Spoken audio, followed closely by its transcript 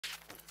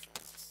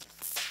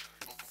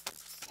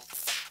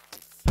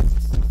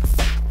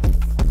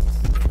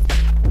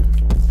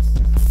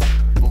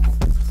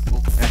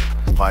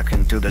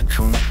to the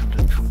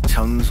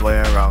tunes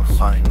where I'll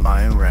find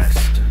my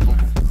rest.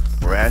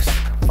 Rest,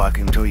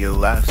 fucking to your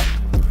left.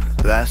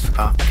 Less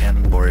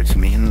fucking words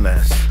mean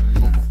less.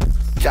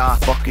 Ja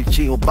fucking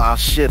chill about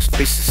shit,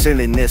 space of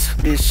silliness.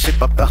 This shit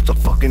about to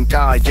fucking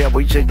die. Yeah,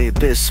 we did it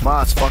this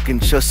smarts. Fucking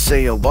just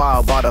say a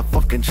while, why the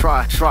fucking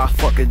try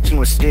fucking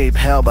to escape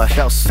hell, but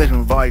hell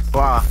sitting right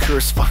by.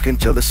 Curse fucking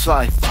till the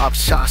side, pop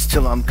shots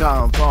till I'm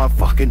gone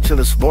fucking to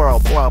this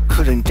world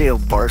couldn't deal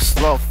worse.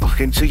 Slow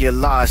fucking to your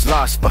lies,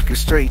 lost fucking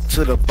straight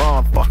to the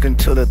bomb, fucking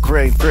to the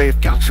grave,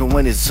 got you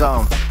in his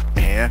zone.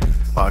 Yeah,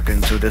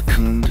 fucking to the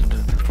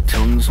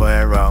tunes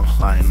where I'll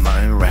find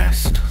my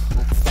rest.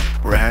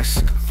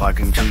 Rest,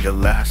 fucking to your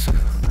last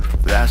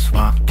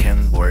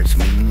fucking words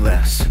mean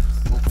less.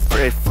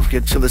 Pray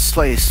fucking to the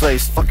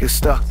slaves fucking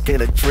stuck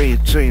in a dream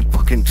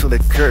fucking to the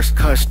curse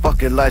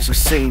fucking lies we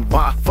seen.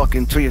 Why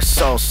fucking to your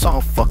soul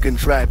fucking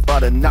dragged by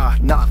the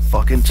knot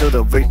fucking to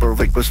the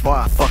reapers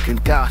why fucking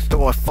God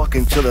door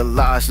fucking to the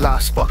lies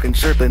fucking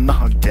tripping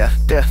on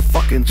death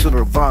fucking to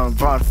the wrong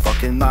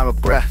fucking out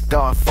of breath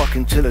dog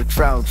fucking to the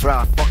drown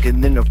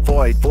fucking in the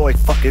void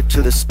fucking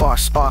to the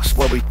sparse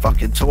where we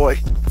fucking toy.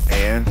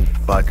 And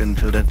fucking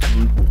to the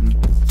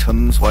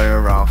tunes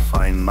where I'll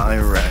find my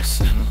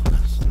rest.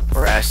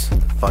 Rest,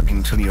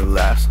 fucking to your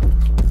last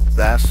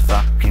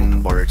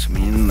fucking words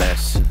mean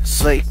less.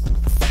 Sleep,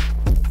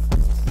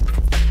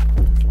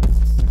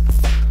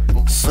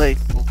 sleep,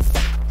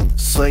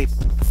 sleep,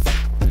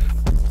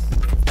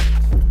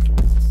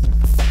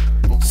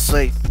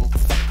 sleep,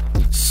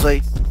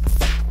 sleep,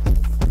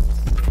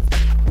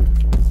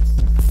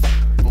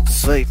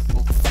 sleep,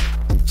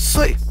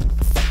 sleep,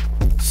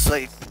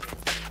 sleep,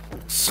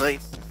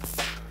 sleep,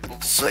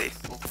 sleep,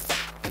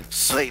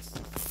 sleep.